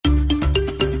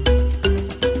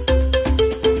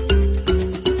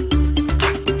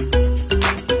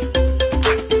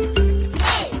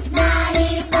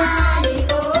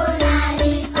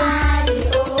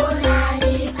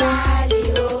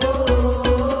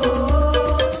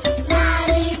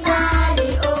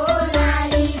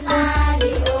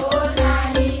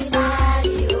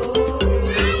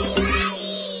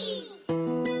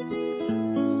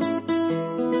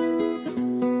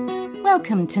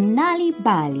to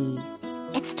Nal'ibali.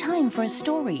 It's time for a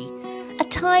story. A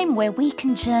time where we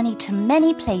can journey to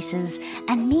many places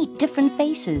and meet different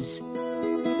faces.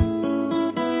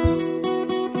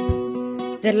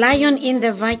 The Lion in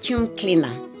the Vacuum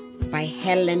Cleaner by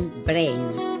Helen Brain.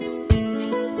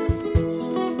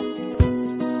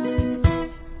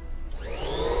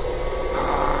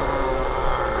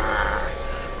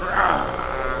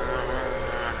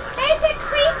 There's a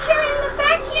creature in the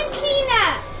vacuum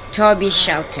cleaner! Toby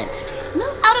shouted.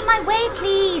 Move out of my way,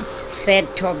 please,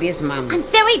 said Toby's mum. I'm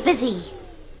very busy.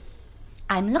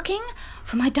 I'm looking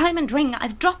for my diamond ring.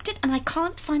 I've dropped it and I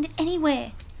can't find it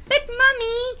anywhere. But,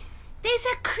 Mummy, there's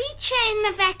a creature in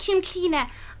the vacuum cleaner.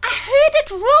 I heard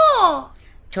it roar.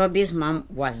 Toby's mum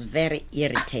was very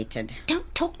irritated.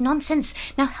 Don't talk nonsense.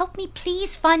 Now help me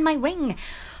please find my ring.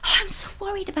 Oh, I'm so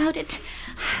worried about it.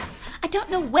 I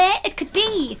don't know where it could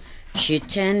be. She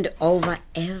turned over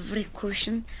every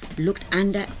cushion, looked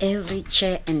under every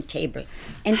chair and table,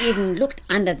 and even looked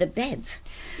under the beds.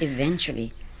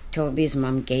 Eventually, Toby's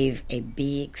mum gave a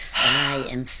big sigh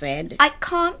and said, I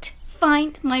can't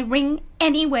find my ring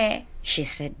anywhere. She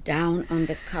sat down on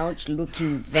the couch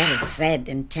looking very sad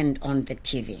and turned on the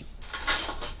TV.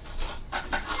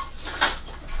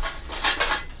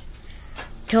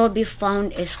 Toby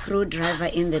found a screwdriver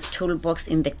in the toolbox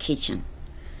in the kitchen.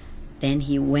 Then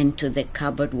he went to the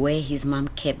cupboard where his mum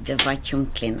kept the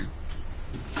vacuum cleaner.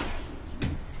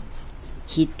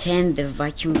 He turned the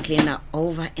vacuum cleaner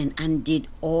over and undid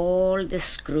all the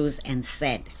screws and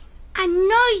said, I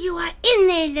know you are in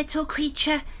there, little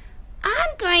creature.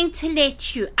 I'm going to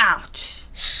let you out.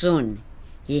 Soon,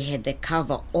 he had the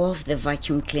cover off the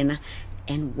vacuum cleaner,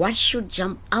 and what should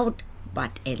jump out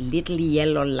but a little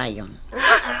yellow lion?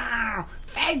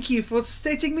 Thank you for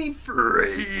setting me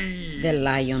free, the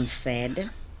lion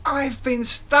said. I've been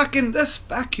stuck in this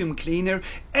vacuum cleaner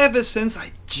ever since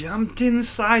I jumped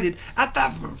inside it at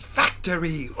the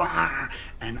factory.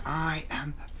 And I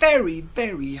am very,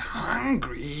 very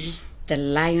hungry. The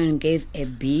lion gave a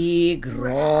big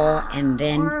roar and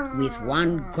then, with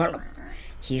one gulp,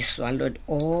 he swallowed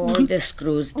all the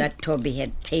screws that Toby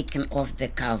had taken off the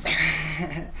cover.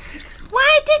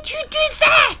 Why did you do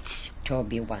that?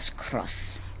 Toby was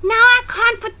cross. Now I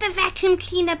can't put the vacuum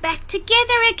cleaner back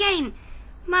together again.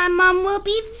 My mum will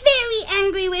be very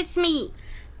angry with me.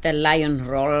 The lion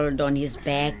rolled on his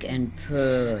back and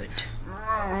purred.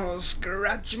 Oh,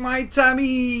 scratch my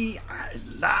tummy. I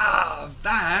love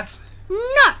that.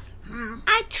 No,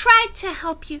 I tried to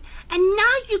help you, and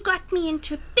now you got me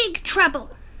into big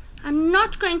trouble. I'm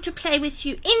not going to play with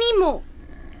you anymore.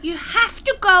 You have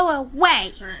to go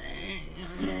away.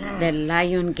 The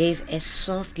lion gave a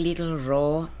soft little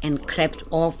roar and crept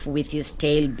off with his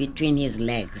tail between his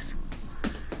legs.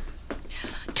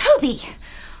 Toby,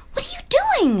 what are you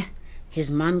doing? His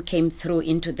mum came through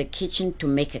into the kitchen to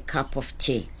make a cup of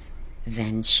tea.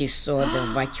 Then she saw the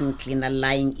vacuum cleaner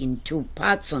lying in two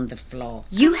parts on the floor.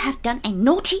 You have done a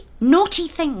naughty, naughty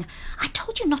thing. I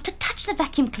told you not to touch the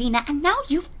vacuum cleaner, and now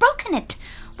you've broken it.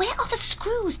 Where are the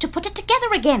screws to put it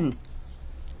together again?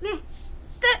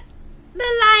 The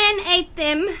lion ate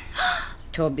them.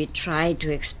 Toby tried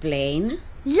to explain.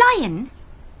 Lion?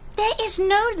 There is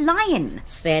no lion,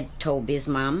 said Toby's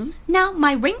mum. Now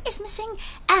my ring is missing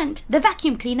and the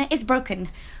vacuum cleaner is broken.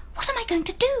 What am I going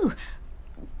to do?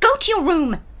 Go to your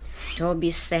room. Toby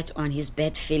sat on his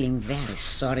bed feeling very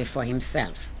sorry for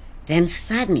himself. Then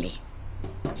suddenly,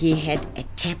 he had a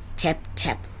tap, tap,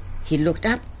 tap. He looked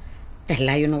up. The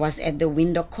lion was at the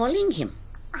window calling him.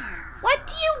 What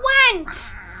do you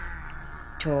want?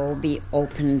 Toby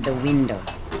opened the window.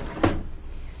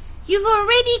 You've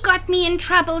already got me in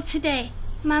trouble today.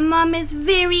 My mom is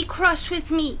very cross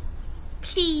with me.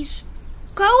 Please,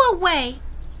 go away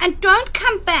and don't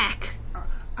come back.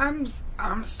 I'm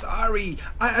sorry.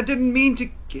 I didn't mean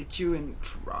to get you in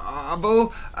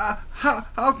trouble.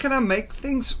 How can I make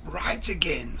things right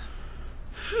again?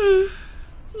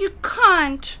 You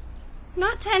can't.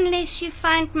 Not unless you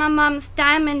find my mom's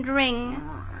diamond ring.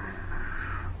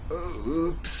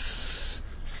 Oops,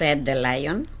 said the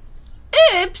lion.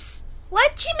 Oops?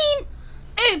 What do you mean,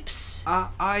 oops?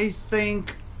 I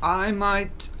think I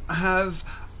might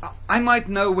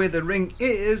know where the ring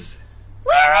is.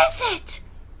 Where is it?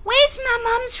 Where's my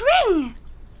mom's ring?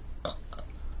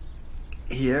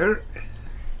 Here.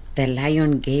 The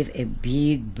lion gave a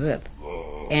big burp,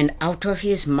 and out of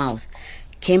his mouth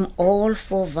came all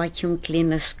 4 vacuum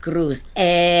cleaner screws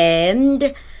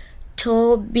and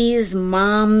Toby's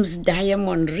mom's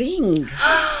diamond ring.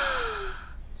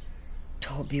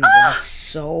 Toby was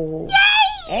so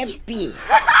happy.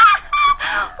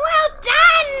 Well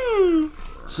done!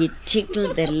 He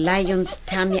tickled the lion's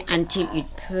tummy until it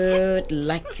purred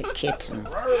like a kitten.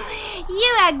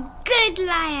 You're a good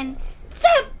lion.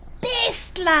 The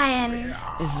best lion.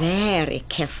 Very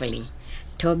carefully,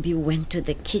 Toby went to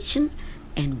the kitchen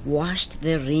and washed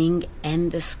the ring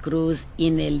and the screws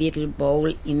in a little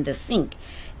bowl in the sink.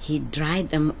 He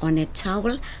dried them on a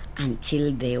towel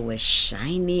until they were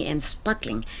shiny and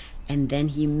sparkling, and then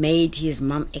he made his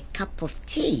mom a cup of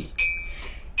tea.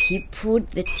 He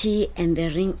put the tea and the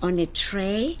ring on a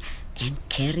tray and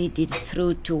carried it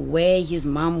through to where his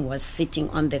mom was sitting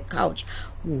on the couch,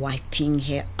 wiping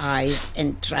her eyes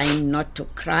and trying not to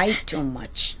cry too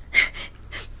much.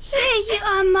 Here you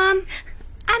are, Mom.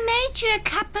 I made you a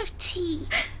cup of tea.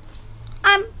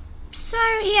 I'm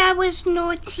sorry I was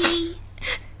naughty.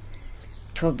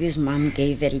 Toby's mom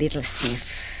gave a little sniff.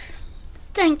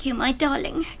 Thank you, my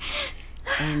darling.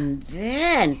 And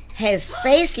then her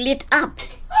face lit up.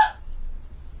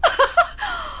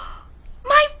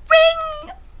 My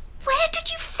ring! Where did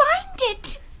you find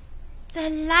it? The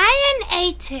lion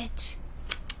ate it.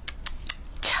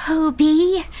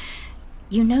 Toby,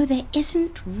 you know there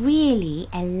isn't really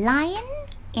a lion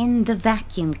in the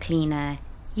vacuum cleaner.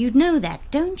 You know that,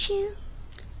 don't you?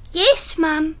 Yes,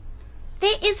 Mum.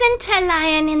 There isn't a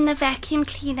lion in the vacuum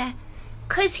cleaner,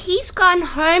 'cause he's gone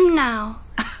home now.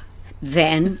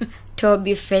 Then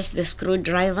Toby fetched the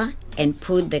screwdriver and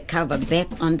put the cover back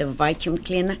on the vacuum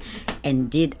cleaner and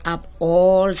did up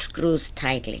all screws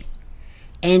tightly.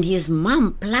 And his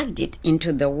mom plugged it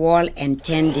into the wall and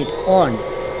turned it on.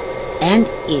 And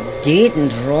it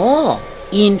didn't roar.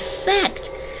 In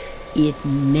fact, it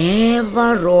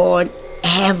never roared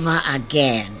ever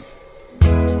again.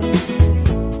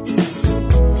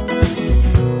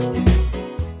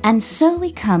 And so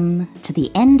we come to the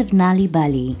end of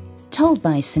Nal'ibali, told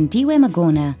by Sindiwe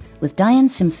Magona with Diane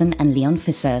Simpson and Leon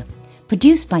Fisser,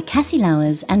 produced by Cassie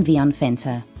Lowers and Vion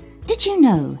Fenter. Did you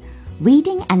know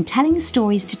reading and telling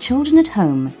stories to children at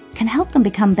home can help them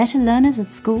become better learners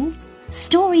at school?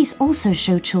 Stories also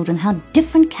show children how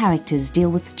different characters deal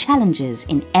with challenges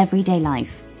in everyday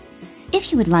life.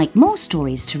 If you would like more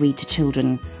stories to read to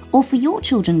children, or for your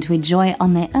children to enjoy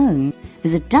on their own,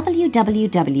 visit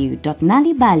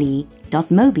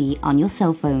www.nalibali.mobi on your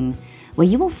cell phone, where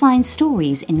you will find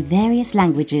stories in various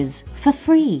languages for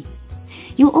free.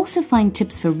 You'll also find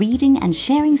tips for reading and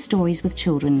sharing stories with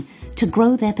children to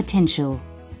grow their potential.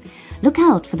 Look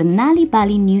out for the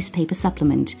Nal'ibali newspaper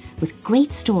supplement with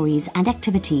great stories and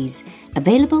activities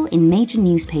available in major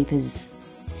newspapers.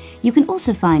 You can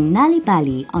also find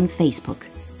Nal'ibali on Facebook.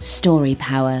 Story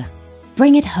Power.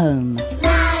 Bring it home.